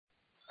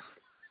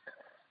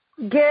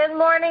Good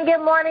morning,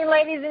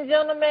 ladies and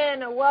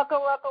gentlemen.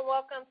 Welcome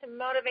to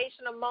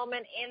Motivational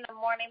Moment in the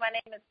Morning. My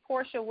name is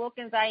Portia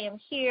Wilkins. I am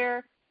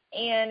here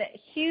in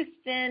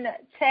Houston,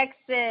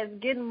 Texas.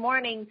 Good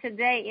morning.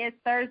 Today is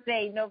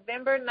Thursday,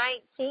 November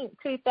 19th,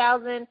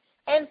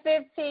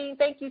 2015.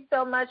 Thank you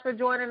so much for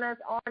joining us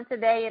on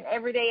today and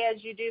every day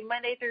as you do,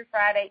 Monday through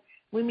Friday.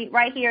 We meet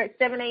right here at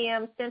 7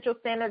 a.m. Central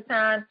Standard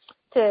Time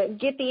to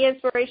get the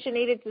inspiration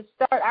needed to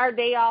start our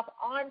day off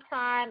on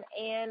time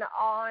and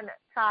on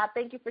top.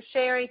 Thank you for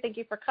sharing. Thank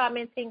you for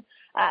commenting.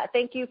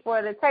 Thank you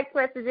for the text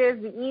messages,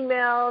 the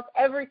emails,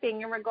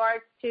 everything in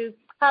regards to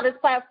how this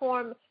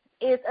platform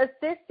is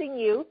assisting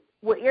you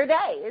with your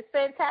day. It's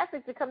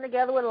fantastic to come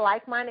together with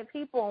like-minded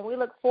people, and we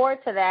look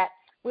forward to that.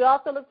 We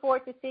also look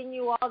forward to seeing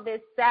you all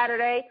this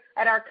Saturday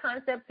at our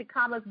Concept to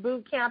Commerce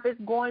Boot Camp.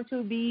 It's going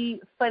to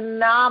be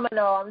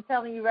phenomenal. I'm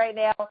telling you right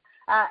now,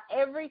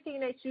 everything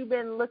that you've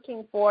been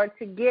looking for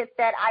to get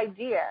that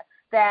idea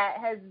that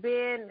has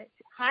been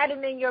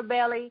hiding in your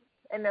belly,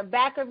 in the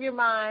back of your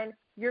mind,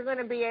 you're going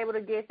to be able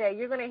to get that.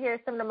 You're going to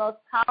hear some of the most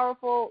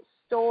powerful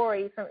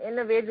stories from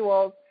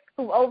individuals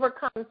who've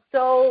overcome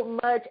so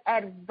much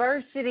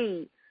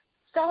adversity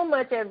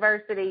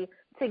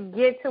to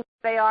get to where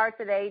they are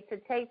today, to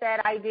take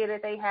that idea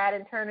that they had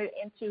and turn it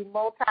into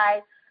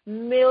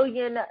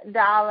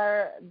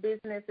multi-million-dollar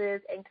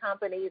businesses and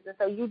companies. And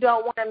so you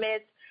don't want to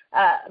miss.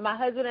 My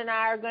husband and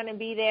I are going to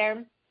be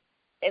there,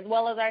 as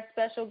well as our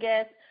special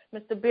guest,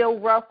 Mr. Bill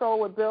Russell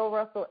with Bill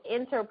Russell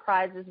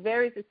Enterprises,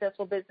 very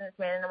successful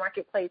businessman in the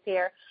marketplace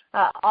here.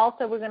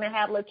 Also, we're going to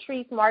have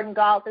Latrice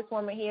Martin-Galt. This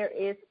woman here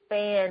is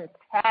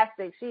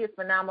fantastic. She is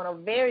phenomenal,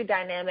 very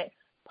dynamic,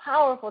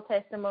 powerful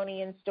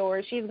testimony and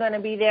story. She's going to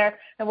be there.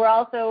 And we're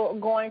also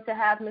going to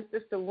have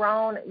Mr.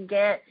 Saron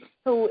Gant,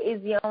 who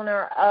is the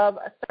owner of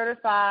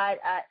Certified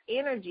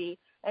Energy.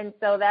 And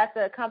so that's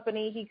a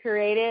company he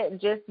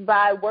created just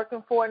by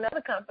working for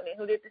another company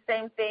who did the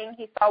same thing.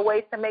 He saw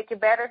ways to make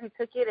it better. He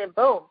took it and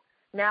boom.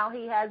 Now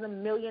he has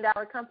 $1 million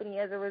company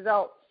as a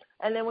result.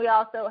 And then we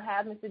also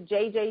have Mr.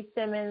 J.J.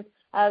 Simmons,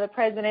 the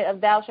president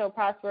of Thou Shalt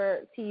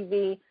Prosper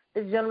TV.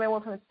 This gentleman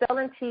went from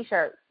selling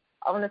T-shirts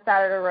on the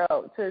side of the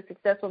road to a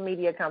successful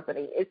media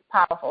company. It's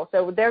powerful.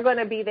 So they're going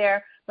to be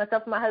there.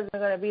 Myself and my husband are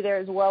going to be there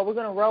as well. We're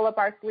going to roll up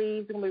our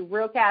sleeves. It's going to be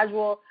real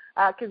casual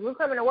because we're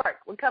coming to work.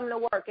 We're coming to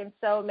work. And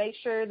so make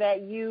sure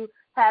that you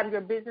have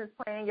your business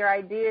plan, your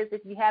ideas.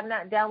 If you have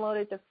not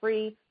downloaded the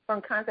free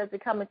From Concept to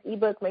Commerce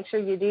ebook, make sure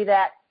you do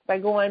that by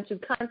going to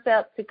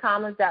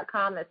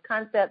concepttocommerce.com. That's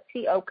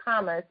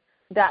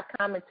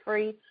concepttocommerce.com. It's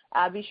free.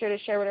 Be sure to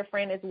share with a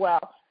friend as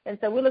well. And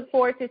so we look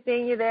forward to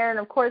seeing you there. And,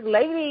 of course,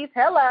 ladies,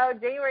 hello,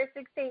 January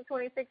 16,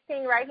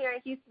 2016, right here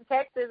in Houston,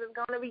 Texas, is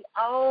going to be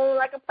on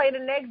like a plate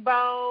of neck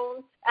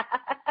bones.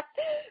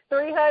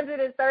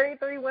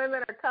 333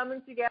 women are coming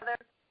together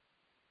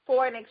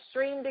for an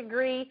extreme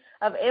degree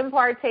of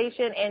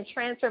impartation and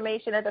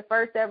transformation at the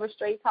first ever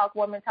Straight Talk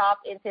Woman Talk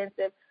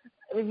Intensive.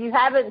 If you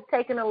haven't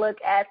taken a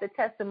look at the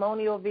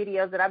testimonial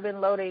videos that I've been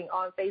loading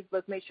on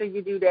Facebook, make sure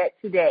you do that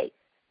today.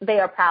 They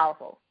are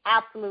powerful,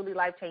 absolutely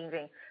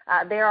life-changing.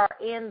 They are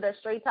in the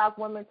Straight Talk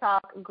Women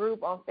Talk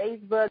group on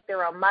Facebook.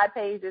 They're on my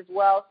page as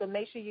well, so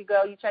make sure you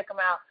go, you check them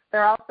out.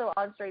 They're also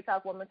on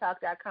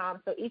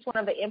straighttalkwomentalk.com. So each one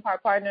of the Empire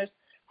partners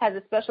has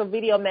a special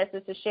video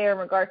message to share in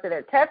regards to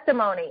their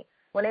testimony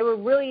when they were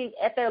really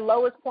at their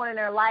lowest point in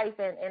their life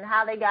and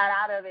how they got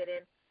out of it.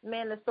 And,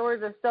 man, the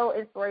stories are so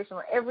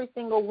inspirational. Every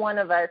single one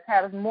of us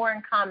has more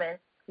in common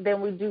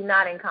than we do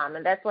not in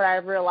common. That's what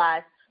I've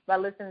realized by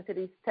listening to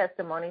these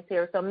testimonies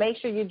here. So make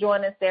sure you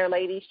join us there,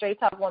 ladies,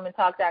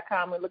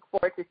 straighttalkwomentalk.com. We look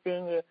forward to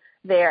seeing you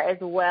there as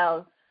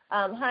well.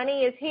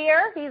 Honey is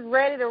here. He's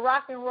ready to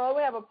rock and roll.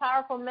 We have a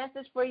powerful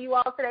message for you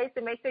all today,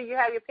 so make sure you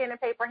have your pen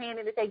and paper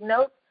handy to take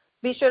notes.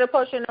 Be sure to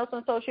post your notes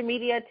on social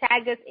media.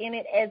 Tag us in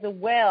it as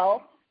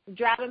well.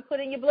 Driving, put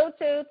in your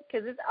Bluetooth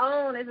because it's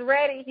on. It's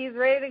ready. He's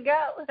ready to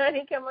go.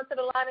 Honey, come on to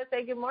the line and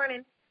say good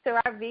morning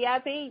to our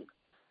VIP.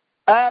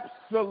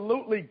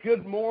 Absolutely.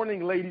 Good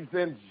morning, ladies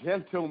and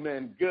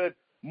gentlemen. Good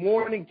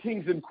morning,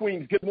 kings and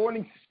queens. Good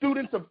morning,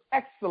 students of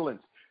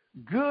excellence.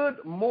 Good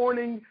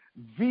morning,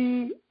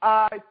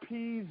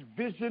 VIPs,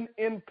 Vision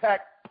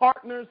Impact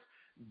Partners.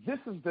 This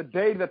is the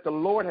day that the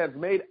Lord has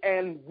made,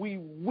 and we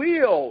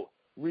will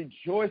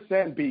rejoice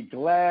and be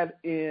glad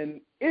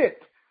in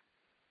it.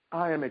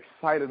 I am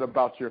excited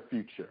about your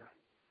future.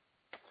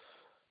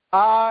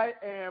 I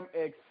am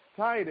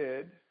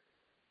excited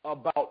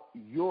about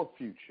your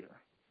future.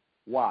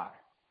 Why?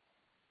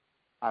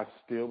 I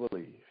still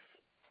believe.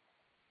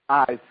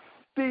 I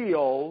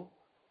still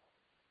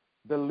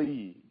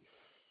believe.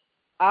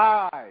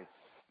 I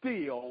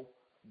still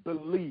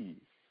believe.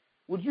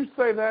 Would you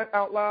say that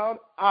out loud?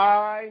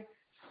 I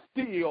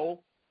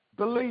still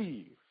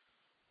believe.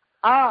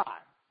 I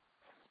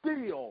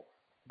still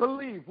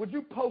believe. Would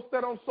you post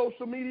that on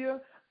social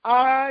media?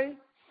 I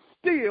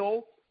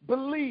still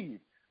believe.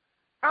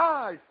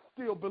 I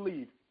still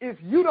believe. If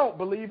you don't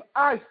believe,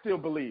 I still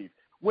believe.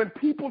 When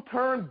people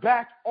turn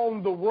back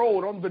on the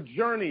road, on the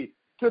journey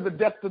to the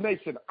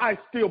destination, I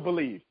still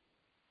believe.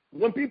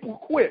 When people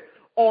quit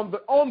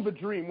on the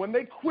dream, when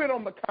they quit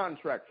on the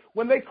contract,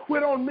 when they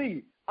quit on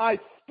me, I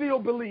still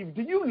believe.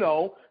 Do you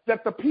know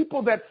that the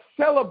people that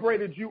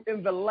celebrated you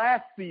in the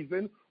last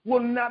season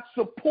will not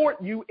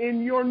support you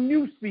in your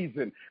new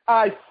season?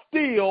 I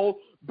still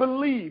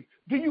believe.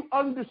 Do you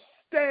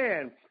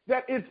understand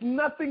that it's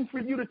nothing for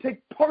you to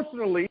take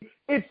personally?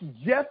 It's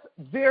just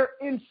their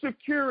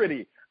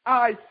insecurity.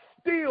 I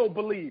still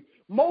believe.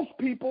 Most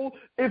people,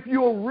 if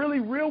you're really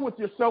real with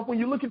yourself, when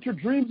you look at your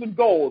dreams and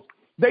goals,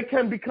 they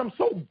can become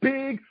so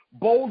big,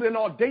 bold, and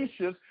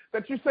audacious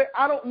that you say,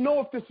 I don't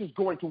know if this is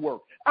going to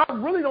work. I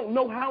really don't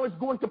know how it's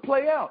going to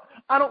play out.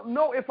 I don't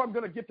know if I'm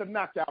going to get the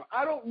knockout.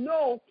 I don't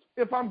know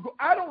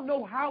I don't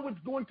know how it's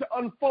going to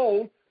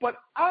unfold, but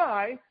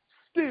I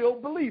still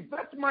believe.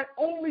 That's my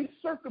only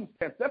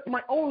circumstance. That's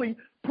my only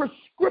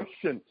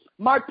prescription.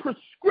 My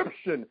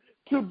prescription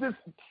to this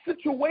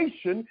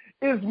situation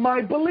is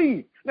my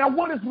belief. Now,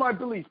 what is my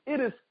belief?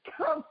 It is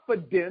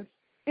confidence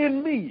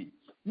in me.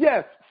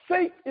 Yes,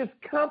 faith is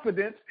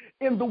confidence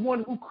in the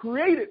one who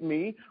created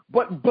me,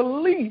 but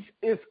belief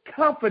is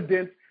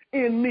confidence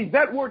in me.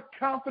 That word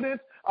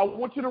confidence, I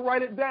want you to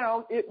write it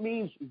down. It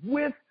means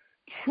with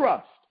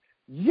trust.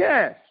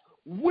 Yes,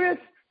 with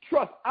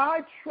trust. I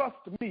trust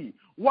me.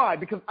 Why?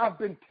 Because I've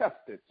been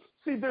tested.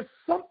 See, there's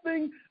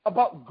something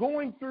about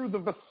going through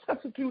the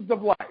vicissitudes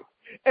of life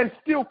and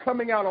still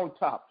coming out on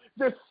top.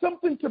 There's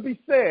something to be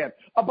said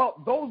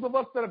about those of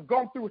us that have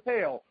gone through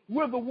hell.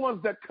 We're the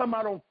ones that come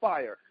out on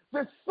fire.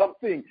 There's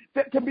something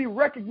that can be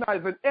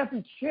recognized in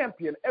every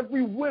champion,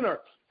 every winner,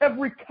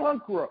 every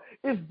conqueror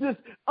is this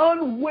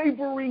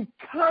unwavering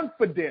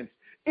confidence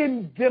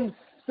in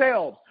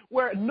themselves,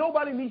 where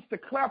nobody needs to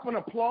clap and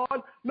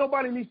applaud.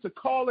 Nobody needs to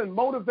call and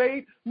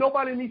motivate.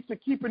 Nobody needs to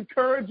keep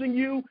encouraging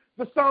you.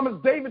 The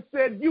psalmist David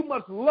said, you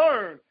must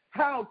learn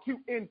how to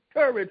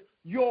encourage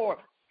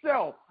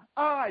yourself.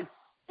 I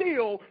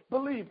still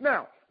believe.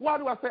 Now, why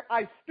do I say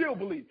I still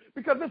believe?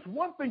 Because it's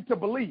one thing to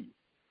believe.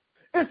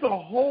 It's a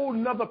whole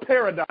nother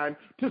paradigm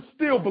to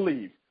still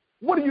believe.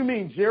 What do you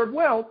mean, Jared?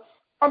 Well,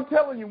 I'm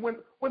telling you,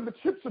 when the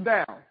chips are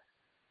down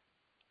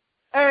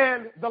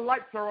and the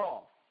lights are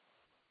off,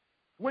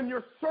 when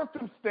your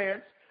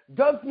circumstance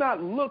does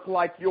not look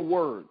like your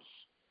words.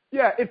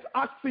 Yeah, it's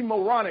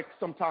oxymoronic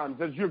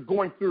sometimes as you're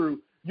going through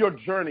your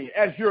journey,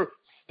 as you're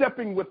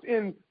stepping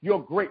within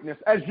your greatness,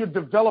 as you're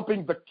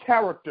developing the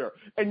character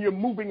and you're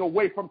moving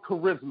away from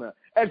charisma,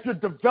 as you're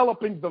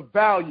developing the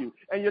value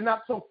and you're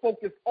not so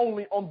focused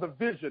only on the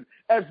vision,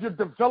 as you're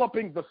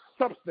developing the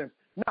substance,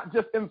 not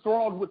just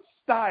enthralled with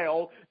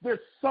style, there's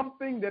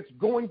something that's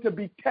going to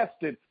be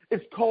tested.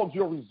 It's called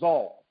your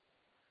resolve.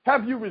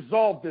 Have you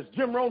resolved this?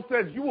 Jim Rohn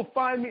says, you will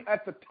find me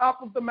at the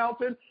top of the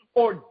mountain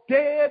or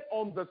dead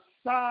on the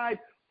side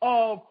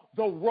of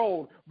the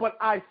road, but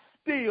I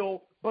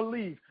still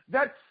believe.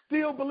 That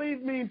still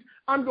believe means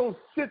I'm going to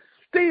sit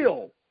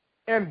still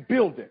and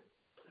build it.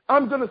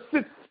 I'm going to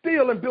sit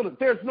still and build it.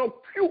 There's no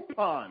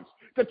coupons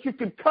that you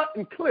can cut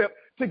and clip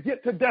to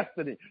get to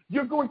destiny.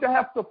 You're going to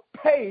have to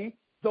pay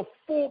the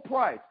full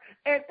price.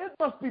 And it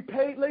must be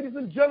paid, ladies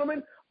and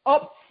gentlemen,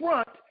 up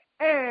front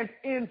and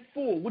in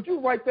full. Would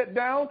you write that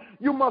down?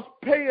 You must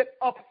pay it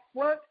up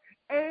front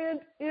and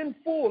in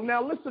full.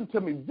 Now listen to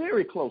me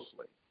very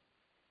closely.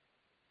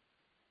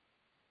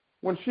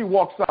 When she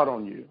walks out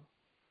on you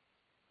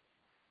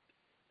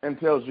and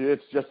tells you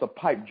it's just a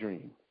pipe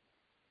dream.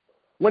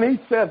 When he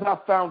says, I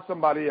found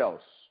somebody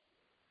else,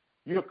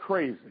 you're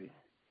crazy.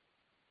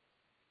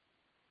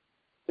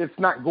 It's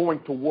not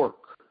going to work.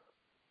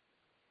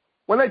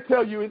 When they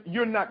tell you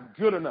you're not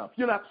good enough,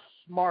 you're not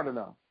smart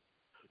enough,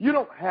 you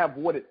don't have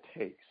what it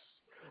takes.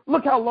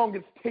 Look how long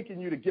it's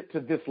taken you to get to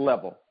this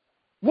level.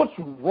 What's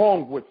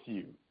wrong with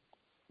you?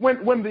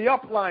 When the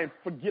upline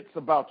forgets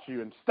about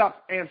you and stops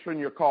answering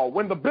your call,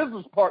 when the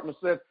business partner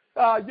says,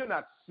 you're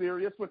not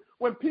serious,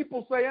 when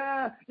people say,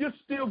 you're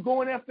still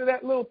going after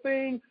that little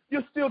thing,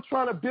 you're still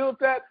trying to build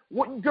that,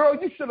 girl,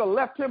 you should have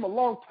left him a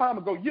long time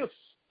ago, you're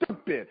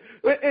stupid.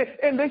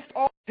 And they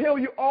all tell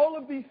you all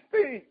of these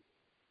things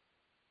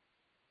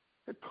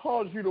that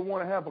cause you to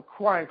want to have a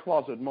crying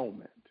closet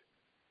moment.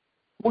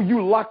 Well,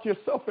 you lock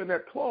yourself in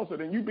that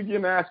closet and you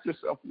begin to ask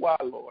yourself, why,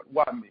 Lord?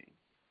 Why me?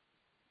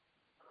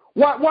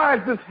 Why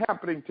is this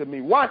happening to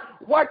me? Why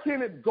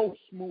can't it go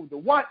smoother?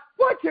 Why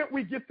can't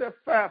we get there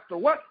faster?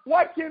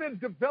 Why can't it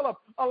develop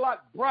a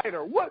lot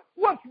brighter? What's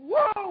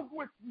wrong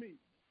with me?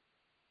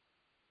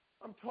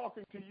 I'm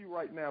talking to you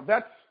right now.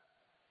 That's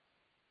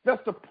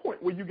the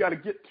point where you got to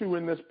get to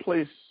in this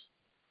place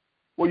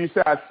where you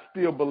say, I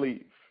still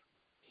believe.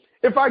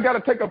 If I got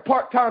to take a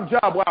part-time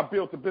job while I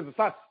build the business,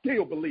 I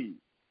still believe.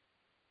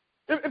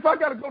 If I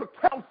got to go to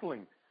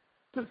counseling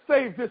to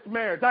save this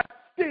marriage, I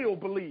still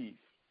believe.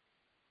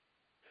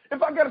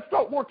 If I got to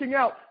start working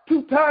out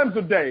 2 times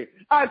a day,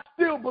 I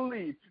still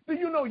believe. Do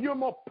you know you're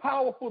more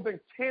powerful than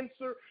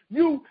cancer?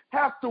 You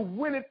have to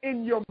win it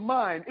in your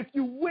mind. If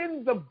you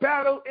win the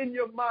battle in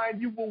your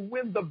mind, you will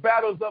win the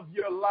battles of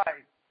your life.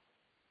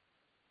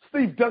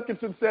 Steve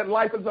Duncanson said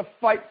life is a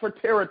fight for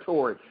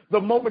territory. The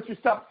moment you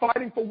stop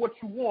fighting for what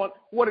you want,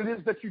 what it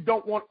is that you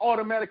don't want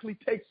automatically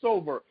takes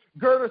over.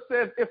 Gerda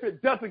says if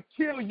it doesn't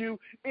kill you,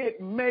 it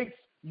makes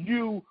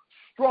you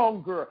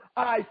stronger.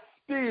 I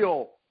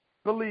still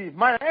believe.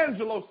 Maya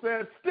Angelou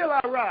says, still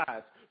I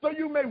rise. So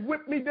you may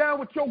whip me down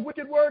with your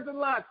wicked words and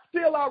lies.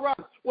 Still I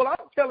rise. Well,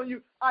 I'm telling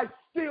you, I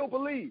still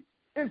believe.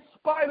 In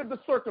spite of the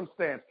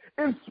circumstance,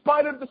 in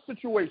spite of the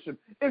situation,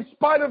 in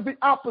spite of the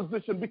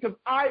opposition, because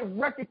I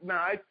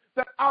recognize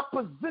that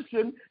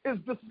opposition is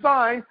the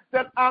sign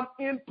that I'm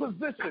in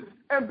position.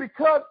 And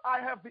because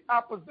I have the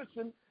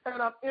opposition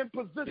and I'm in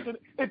position,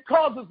 it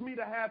causes me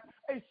to have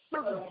a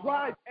certain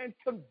drive and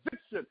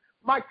conviction.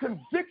 My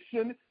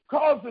conviction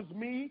causes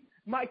me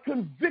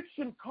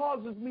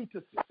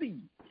to see.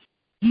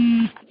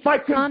 My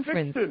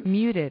conviction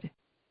muted.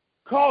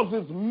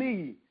 Causes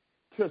me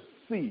to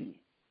see.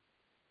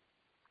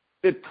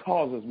 It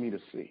causes me to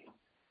see.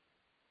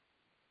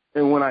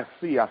 And when I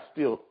see, I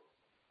still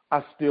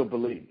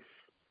believe.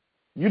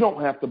 You don't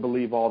have to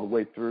believe all the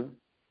way through,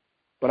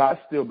 but I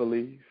still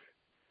believe.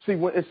 See,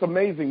 it's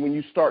amazing when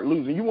you start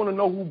losing. You want to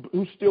know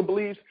who still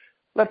believes?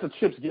 Let the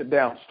chips get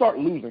down. Start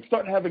losing.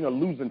 Start having a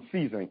losing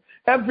season.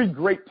 Every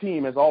great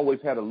team has always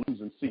had a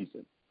losing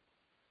season.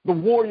 The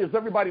Warriors,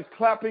 everybody's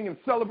clapping and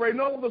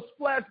celebrating. Oh, the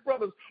Splash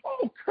Brothers.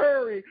 Oh,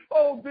 Curry.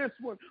 Oh, this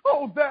one.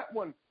 Oh, that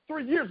one.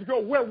 3 years ago,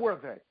 where were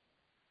they?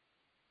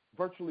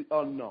 Virtually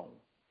unknown.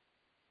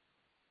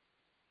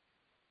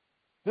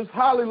 This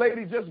Holly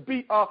lady just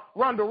beat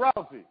Ronda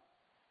Rousey.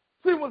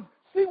 She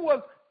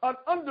was an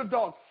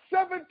underdog,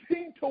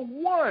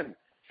 17-1.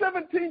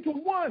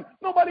 17-1.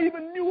 Nobody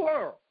even knew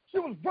her. She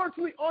was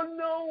virtually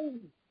unknown.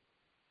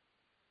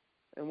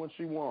 And when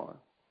she won,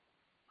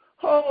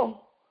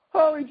 oh,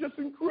 Holly, just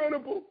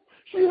incredible.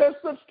 She has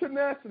such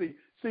tenacity.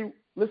 See,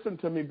 listen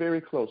to me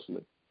very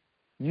closely.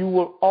 You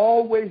will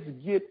always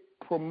get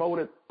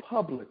promoted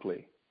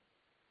publicly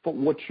for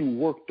what you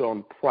worked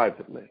on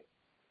privately.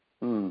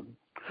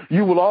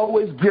 You will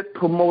always get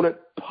promoted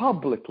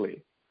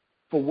publicly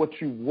for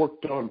what you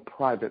worked on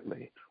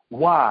privately.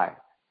 Why?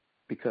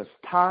 Because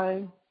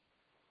time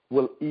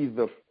will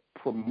either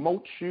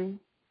promote you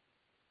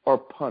or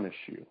punish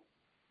you.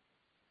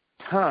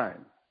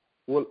 Time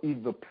will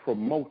either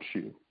promote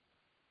you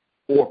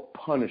or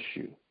punish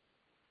you.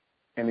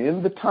 And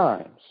in the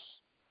times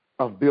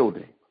of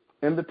building,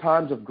 in the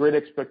times of great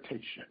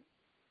expectation,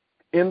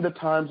 in the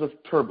times of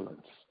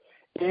turbulence,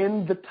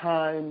 in the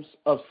times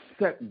of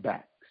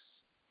setbacks,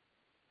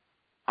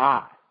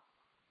 I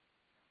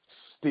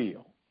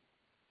still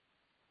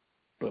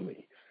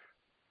believe.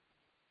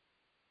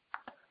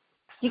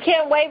 You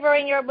can't waver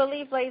in your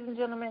belief, ladies and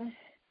gentlemen.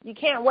 You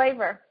can't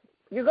waver.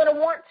 You're going to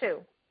want to.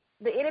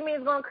 The enemy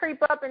is going to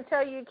creep up and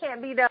tell you it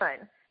can't be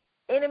done.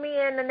 Enemy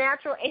in the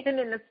natural and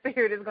in the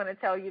spirit is going to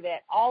tell you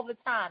that all the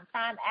time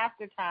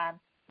after time.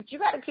 But you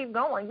got to keep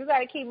going. You got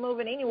to keep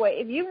moving anyway.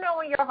 If you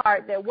know in your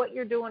heart that what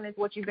you're doing is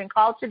what you've been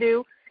called to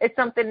do, it's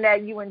something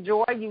that you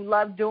enjoy, you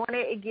love doing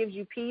it, it gives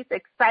you peace,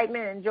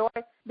 excitement, and joy,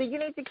 then you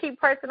need to keep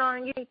pressing on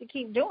and you need to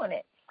keep doing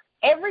it.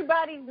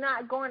 Everybody's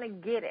not going to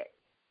get it.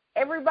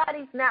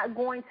 Everybody's not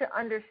going to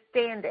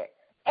understand it.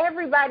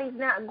 Everybody's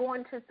not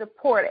going to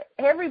support it.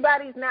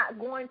 Everybody's not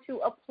going to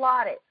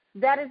applaud it.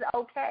 That is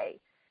okay.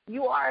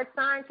 You are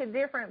assigned to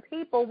different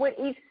people with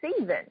each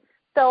season.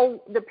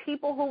 So the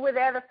people who were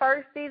there the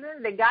first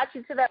season that got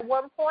you to that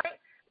one point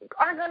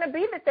aren't going to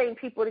be the same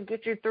people to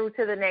get you through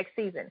to the next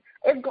season.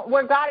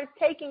 Where God is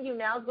taking you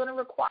now is going to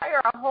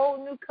require a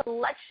whole new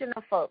collection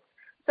of folks.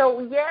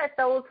 So, yes,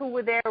 those who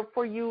were there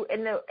for you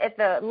at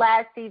the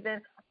last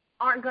season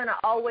aren't going to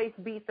always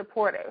be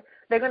supportive.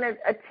 They're going to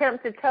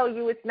attempt to tell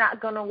you it's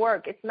not going to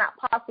work, it's not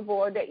possible,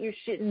 or that you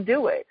shouldn't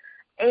do it.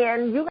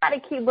 And you got to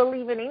keep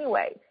believing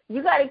anyway.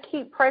 You got to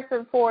keep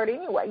pressing forward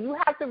anyway. You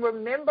have to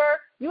remember,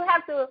 you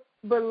have to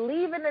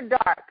believe in the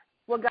dark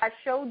what God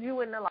showed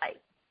you in the light.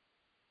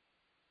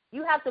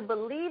 You have to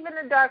believe in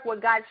the dark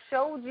what God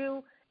showed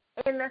you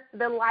in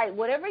the light.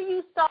 Whatever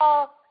you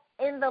saw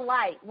in the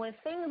light, when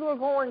things were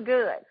going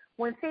good,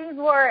 when things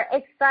were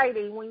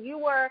exciting, when you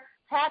were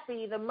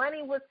happy, the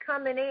money was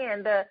coming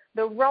in,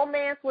 the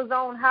romance was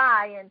on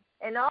high,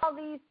 and all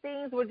these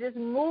things were just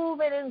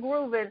moving and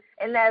grooving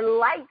in that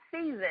light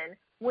season.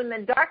 When the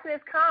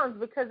darkness comes,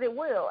 because it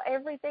will,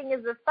 everything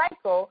is a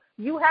cycle,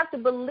 you have to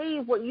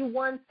believe what you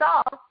once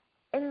saw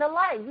in the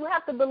light. You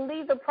have to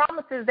believe the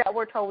promises that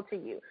were told to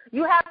you.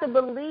 You have to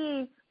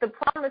believe the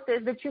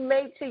promises that you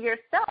made to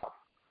yourself,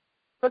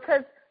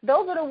 because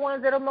those are the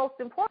ones that are most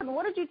important.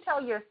 What did you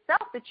tell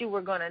yourself that you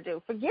were going to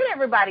do? Forget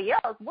everybody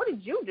else. What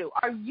did you do?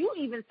 Are you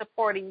even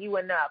supporting you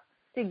enough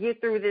to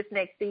get through this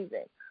next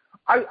season?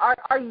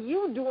 Are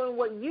you doing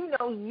what you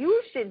know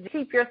you should do?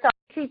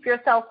 Keep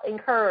yourself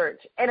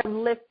encouraged and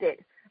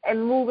uplifted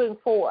and moving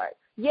forward.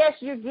 Yes,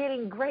 you're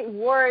getting great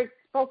words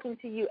spoken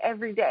to you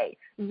every day.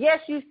 Yes,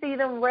 you see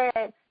them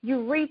read.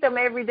 You read them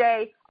every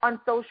day on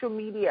social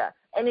media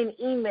and in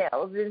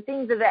emails and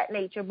things of that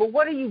nature. But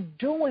what are you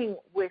doing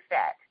with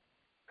that?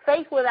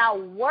 Faith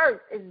without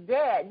work is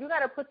dead. You got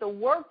to put the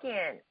work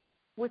in.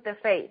 with the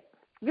faith.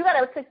 You got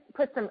to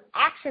put some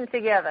action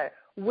together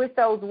with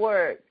those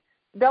words.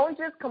 Don't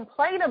just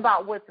complain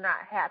about what's not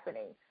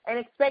happening and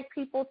expect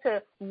people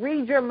to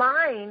read your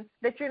mind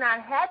that you're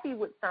not happy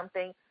with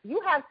something. You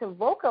have to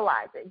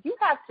vocalize it. You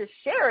have to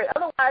share it.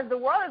 Otherwise, the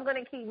world is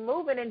going to keep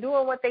moving and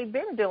doing what they've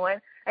been doing.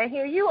 And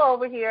here you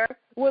over here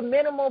with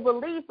minimal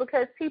belief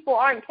because people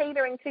aren't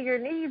catering to your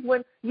needs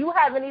when you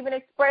haven't even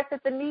expressed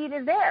that the need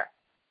is there.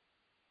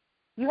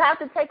 You have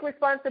to take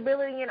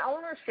responsibility and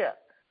ownership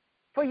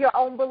for your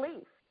own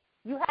belief.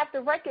 You have to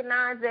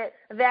recognize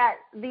that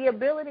the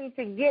ability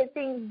to get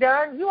things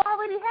done, you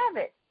already have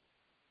it.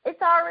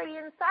 It's already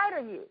inside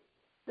of you.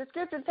 The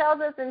scripture tells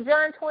us in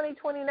John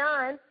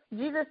 20:29,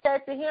 Jesus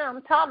said to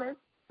him, Thomas,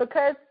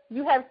 because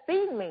you have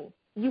seen me,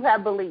 you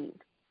have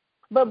believed.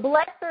 But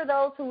blessed are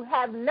those who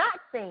have not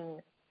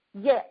seen,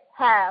 yet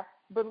have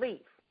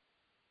belief.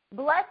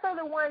 Blessed are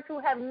the ones who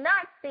have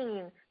not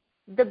seen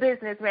the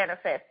business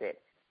manifested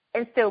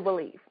and still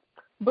believe.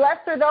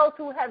 Blessed are those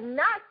who have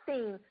not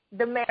seen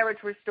the marriage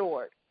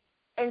restored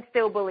and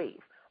still believe.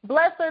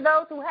 Blessed are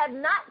those who have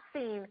not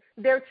seen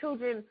their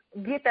children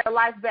get their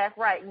life back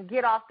right and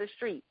get off the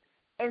street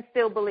and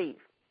still believe.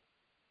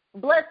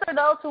 Blessed are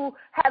those who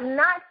have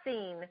not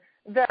seen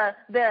the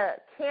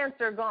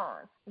cancer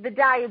gone, the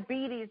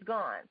diabetes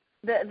gone,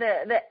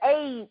 the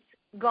AIDS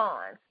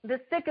gone, the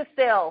sickle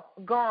cell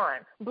gone.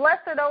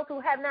 Blessed are those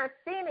who have not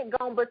seen it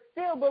gone but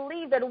still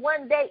believe that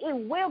one day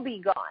it will be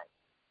gone.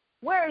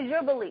 Where is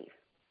your belief?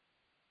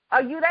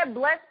 Are you that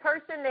blessed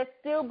person that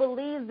still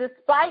believes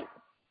despite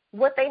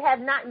what they have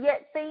not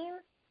yet seen?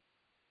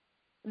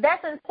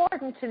 That's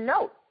important to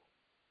note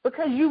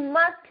because you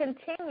must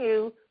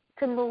continue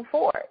to move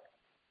forward.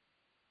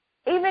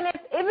 Even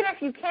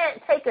if you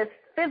can't take a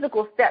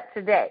physical step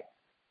today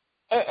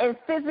and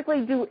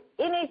physically do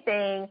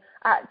anything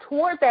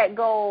toward that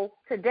goal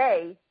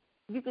today,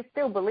 you can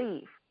still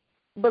believe.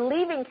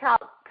 Believing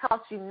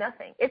costs you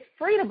nothing. It's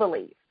free to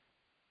believe.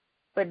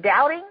 But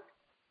doubting,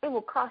 it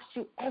will cost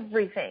you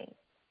everything.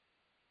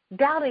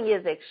 Doubting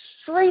is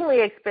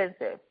extremely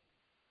expensive.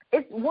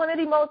 It's one of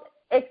the most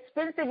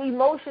expensive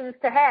emotions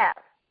to have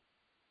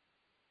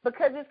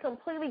because it's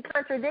completely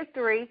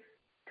contradictory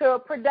to a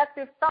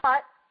productive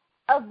thought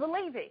of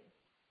believing.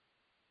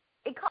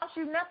 It costs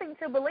you nothing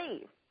to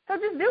believe. So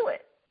just do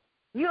it.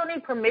 You don't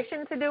need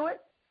permission to do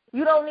it.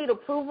 You don't need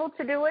approval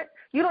to do it.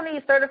 You don't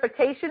need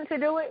certification to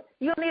do it.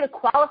 You don't need a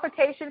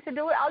qualification to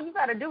do it. All you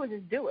got to do is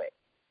just do it.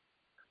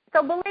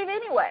 So believe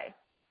anyway.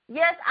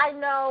 Yes, I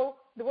know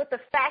what the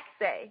facts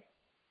say,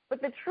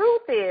 but the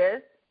truth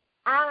is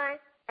I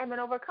am an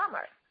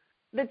overcomer.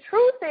 The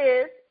truth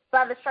is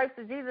by the stripes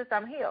of Jesus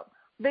I'm healed.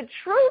 The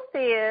truth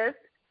is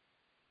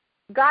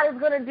God is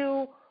going to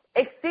do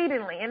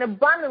exceedingly and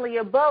abundantly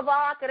above all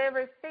I could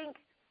ever think,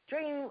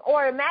 dream,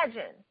 or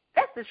imagine.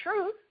 That's the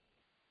truth.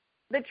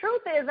 The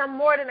truth is I'm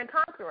more than a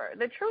conqueror.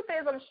 The truth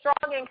is I'm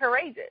strong and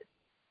courageous.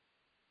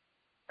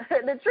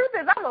 The truth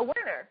is I'm a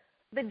winner.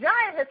 The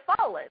giant has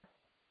fallen.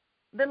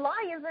 The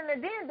lions in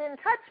the den didn't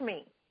touch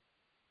me.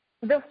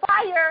 The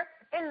fire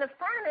in the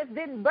furnace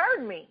didn't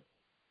burn me.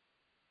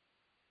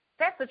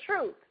 That's the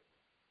truth.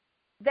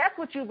 That's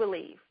what you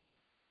believe.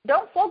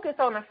 Don't focus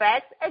on the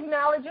facts.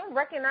 Acknowledge them,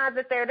 recognize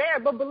that they're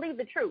there, but believe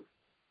the truth.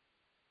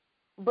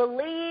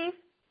 Believe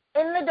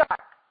in the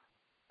dark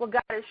what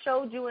God has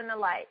showed you in the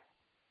light.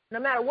 No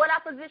matter what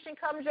opposition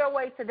comes your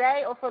way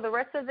today or for the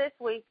rest of this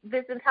week,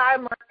 this entire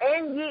month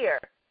and year,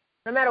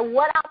 no matter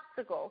what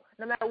obstacle,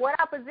 no matter what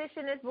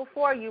opposition is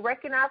before you,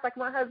 recognize, like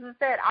my husband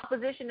said,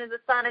 opposition is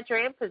a sign that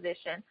you're in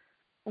position.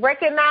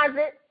 Recognize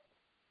it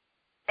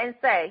and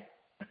say,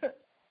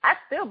 I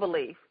still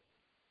believe.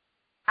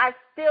 I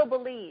still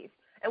believe.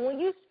 And when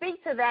you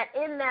speak to that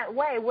in that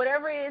way,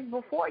 whatever it is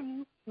before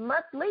you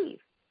must leave.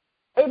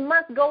 It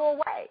must go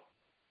away.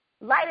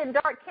 Light and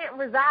dark can't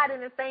reside in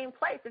the same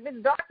place. If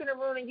it's dark in a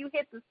room and you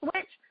hit the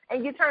switch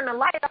and you turn the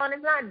light on,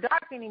 it's not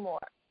dark anymore.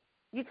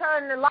 You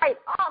turn the light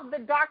off,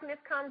 the darkness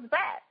comes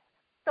back.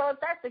 So if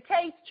that's the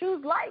case,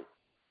 choose light.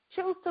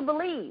 Choose to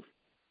believe.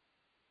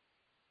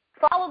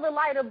 Follow the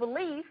light of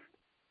belief,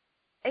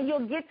 and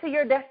you'll get to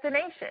your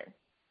destination.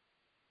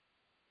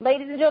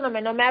 Ladies and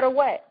gentlemen, no matter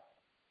what,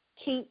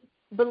 keep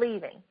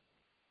believing.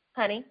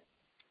 Honey?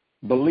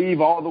 Believe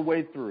all the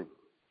way through.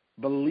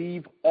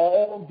 Believe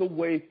all the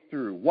way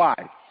through. Why?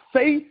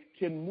 Faith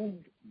can move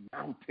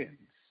mountains,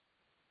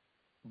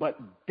 but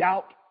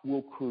doubt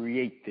will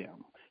create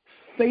them.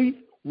 Faith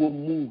will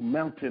move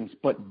mountains,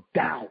 but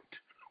doubt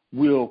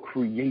will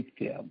create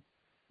them.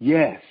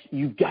 Yes,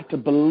 you've got to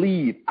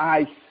believe.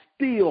 I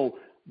still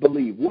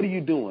believe. What are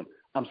you doing?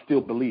 I'm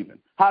still believing.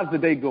 How's the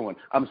day going?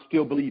 I'm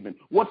still believing.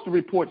 What's the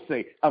report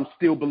say? I'm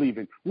still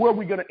believing. Where are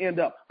we going to end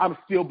up? I'm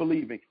still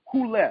believing.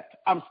 Who left?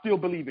 I'm still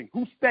believing.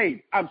 Who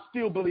stayed? I'm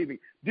still believing.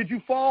 Did you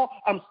fall?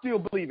 I'm still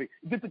believing.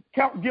 Did the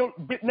count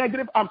get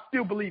negative? I'm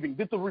still believing.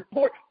 Did the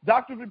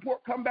doctor's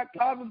report come back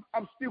positive?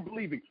 I'm still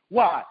believing.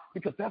 Why?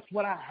 Because that's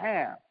what I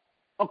have.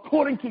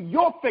 According to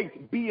your faith,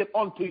 be it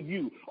unto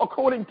you.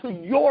 According to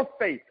your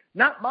faith.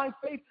 Not my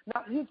faith,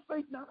 not his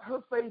faith, not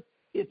her faith.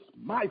 It's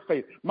my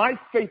faith. My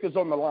faith is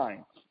on the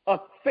line. A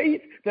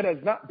faith that has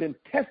not been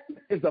tested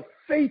is a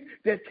faith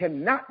that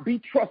cannot be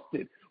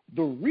trusted.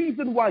 The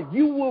reason why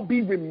you will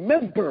be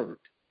remembered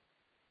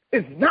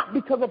is not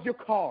because of your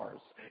cars.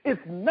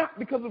 It's not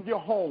because of your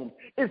home.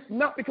 It's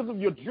not because of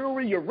your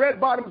jewelry, your red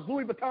bottoms,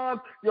 Louis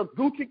Vuittons, your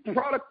Gucci,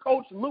 Prada,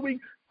 Coach,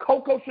 Louis,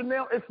 Coco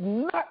Chanel. It's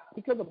not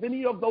because of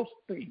any of those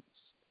things.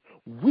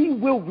 We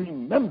will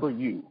remember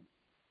you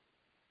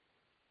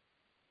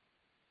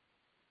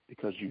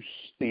because you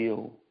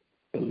still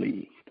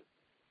believed.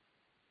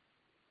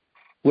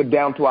 We're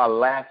down to our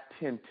last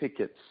 10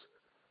 tickets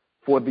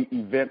for the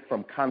event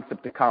From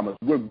Concept to Commerce.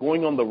 We're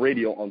going on the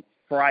radio on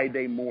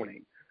Friday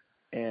morning.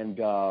 And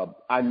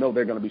I know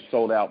they're going to be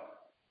sold out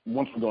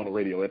once we go on the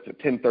radio. It's at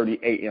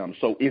 10:30 a.m.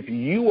 So if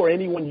you or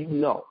anyone you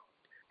know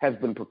has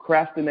been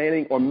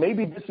procrastinating, or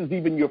maybe this is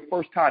even your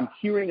first time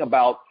hearing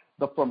about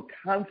the From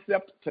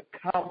Concept to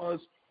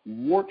Commerce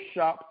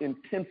Workshop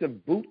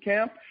Intensive Boot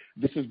Camp,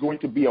 this is going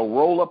to be a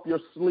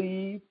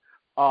roll-up-your-sleeve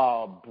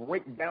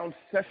breakdown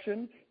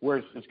session where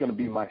it's going to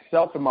be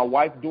myself and my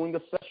wife doing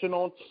a session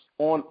on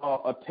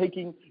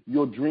taking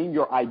your dream,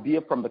 your idea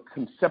from the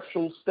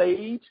conceptual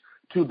stage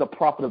to the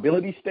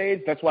profitability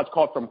stage. That's why it's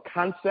called From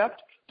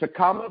Concept to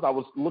Commerce. I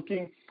was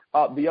looking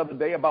the other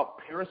day about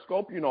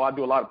Periscope. You know, I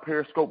do a lot of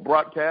Periscope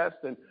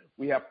broadcasts, and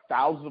we have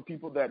thousands of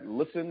people that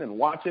listen and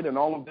watch it and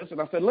all of this.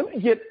 And I said, let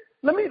me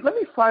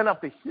find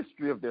out the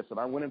history of this. And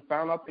I went and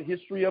found out the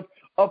history of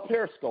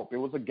Periscope. It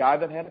was a guy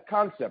that had a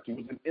concept. He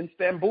was in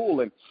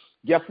Istanbul, and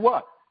guess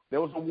what?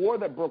 There was a war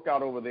that broke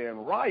out over there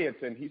and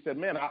riots. And he said,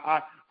 man,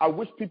 I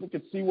wish people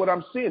could see what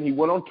I'm seeing. He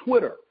went on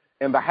Twitter.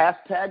 And the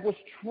hashtag was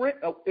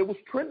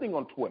trending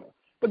on Twitter.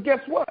 But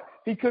guess what?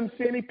 He couldn't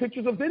see any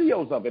pictures or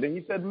videos of it. And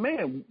he said,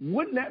 man,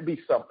 wouldn't that be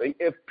something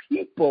if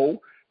people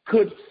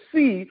could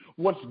see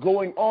what's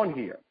going on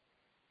here?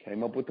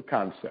 Came up with the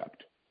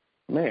concept.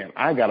 Man,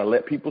 I got to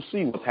let people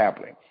see what's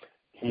happening.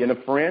 He and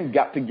a friend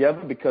got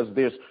together because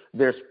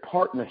there's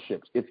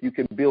partnerships. If you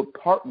can build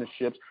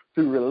partnerships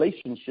through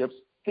relationships,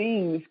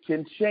 things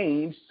can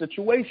change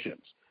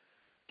situations.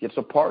 Gets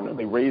a partner.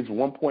 They raised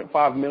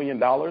 $1.5 million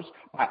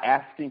by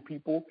asking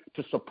people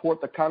to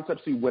support the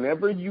concept. See,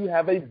 whenever you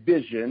have a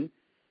vision,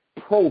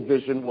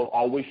 provision will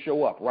always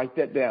show up. Write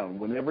that down.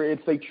 Whenever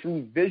it's a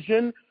true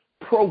vision,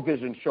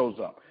 provision shows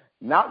up.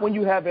 Not when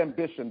you have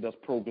ambition does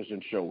provision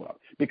show up,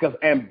 because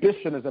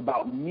ambition is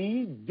about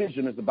me,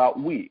 vision is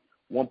about we.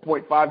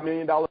 $1.5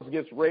 million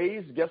gets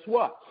raised. Guess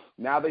what?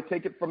 Now they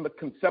take it from the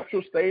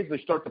conceptual stage. They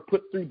start to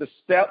put through the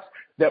steps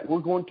that we're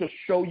going to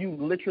show you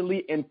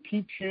literally and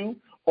teach you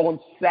on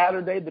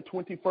Saturday, the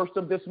 21st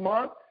of this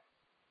month.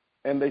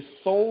 And they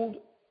sold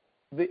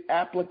the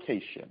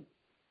application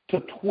to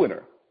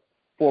Twitter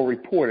for a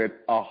reported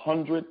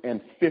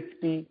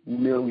 $150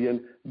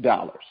 million.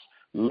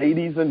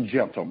 Ladies and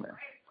gentlemen,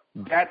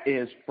 that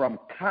is from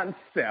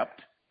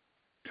concept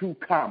to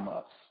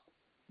commerce.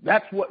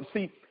 That's what,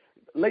 see,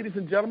 ladies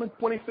and gentlemen,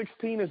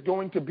 2016 is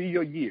going to be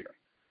your year.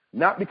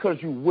 Not because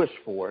you wish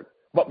for it,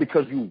 but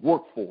because you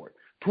work for it.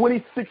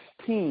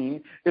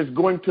 2016 is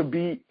going to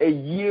be a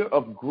year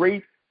of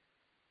great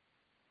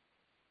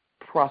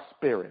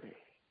prosperity.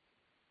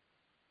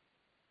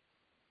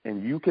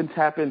 And you can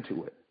tap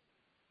into it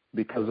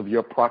because of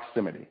your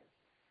proximity.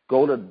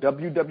 Go to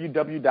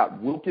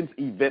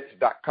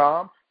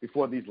www.wilkinsevents.com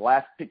before these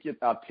last 10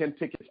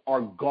 tickets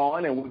are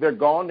gone. And when they're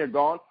gone, they're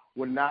gone.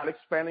 We're not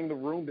expanding the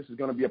room. This is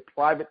going to be a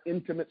private,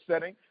 intimate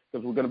setting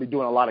because we're going to be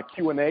doing a lot of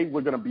Q&A.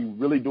 We're going to be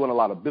really doing a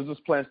lot of business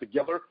plans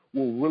together.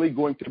 We're really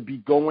going to be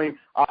going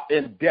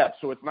in depth.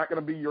 So it's not going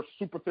to be your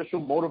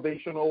superficial,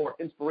 motivational, or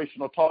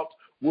inspirational talks.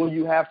 Will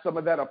you have some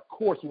of that? Of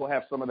course we'll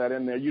have some of that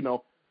in there. You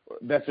know,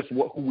 that's just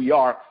who we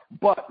are.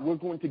 But we're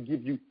going to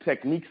give you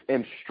techniques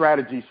and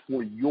strategies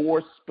for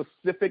your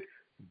specific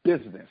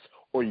business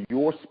or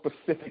your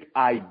specific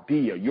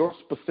idea, your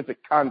specific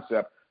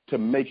concept to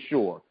make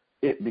sure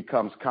it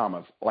becomes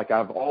commerce. Like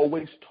I've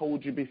always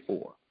told you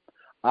before,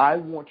 I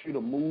want you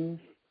to move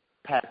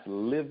past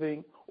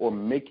living or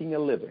making a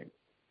living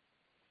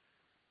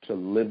to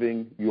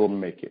living your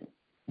making.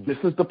 This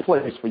is the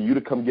place for you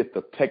to come get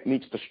the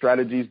techniques, the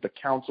strategies, the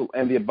counsel,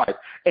 and the advice.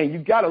 And you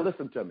got to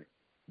listen to me.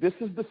 This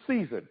is the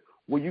season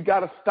where you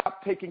got to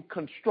stop taking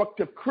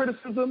constructive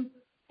criticism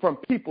from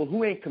people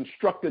who ain't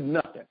constructed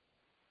nothing.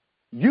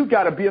 You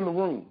got to be in the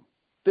room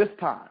this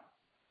time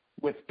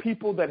with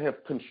people that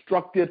have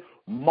constructed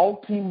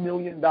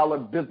multi-million-dollar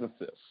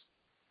businesses.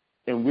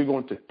 And we're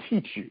going to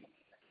teach you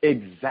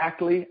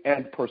exactly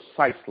and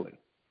precisely,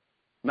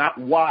 not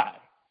why,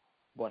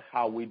 but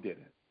how we did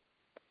it.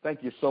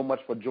 Thank you so much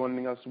for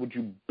joining us. Would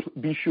you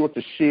be sure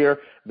to share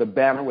the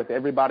banner with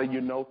everybody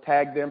you know?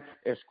 Tag them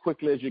as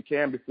quickly as you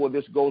can before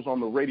this goes on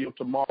the radio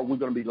tomorrow. We're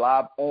going to be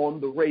live on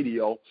the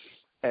radio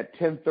at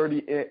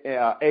 10:30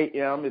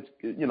 a.m.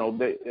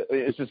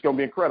 It's just going to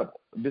be incredible.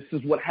 This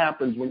is what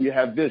happens when you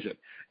have vision.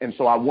 And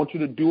so I want you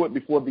to do it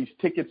before these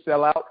tickets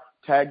sell out.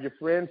 Tag your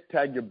friends,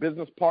 tag your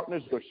business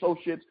partners, your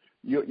associates,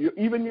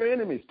 even your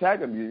enemies. Tag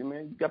them.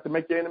 You got to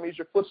make your enemies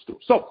your footstool.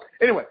 So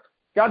anyway,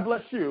 God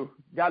bless you.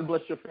 God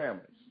bless your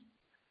families.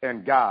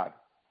 and God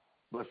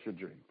bless your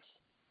dreams.